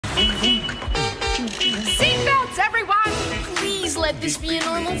everyone. Please let this be a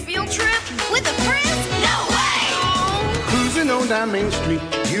normal field trip. With a friend? No way! Oh. Cruising on down Main Street,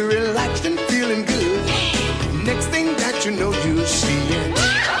 you're relaxed and feeling good. Next thing that you know, you're seeing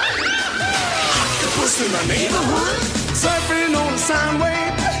octopus in my neighborhood. Surfing on a sine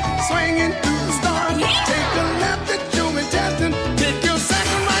wave, swinging through the stars. Take a left at Joey Tapton. Take your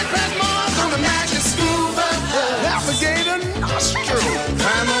second right past Mars on the magic scuba. Alligator nostril.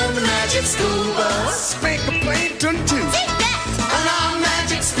 Climb on the magic scuba. Spank a plankton too. Take that! On our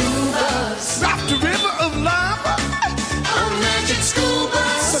magic scuba. Drop the river of lava. On magic scuba.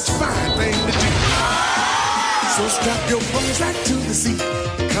 Such a fine thing to do. So strap your bones right to the seat.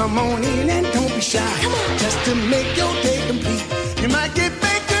 Come on in and don't be shy. Just to make your day complete. You might get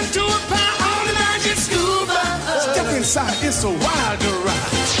baked into a pie on the magic scuba. Step inside, it's a wild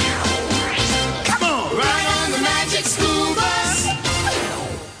ride.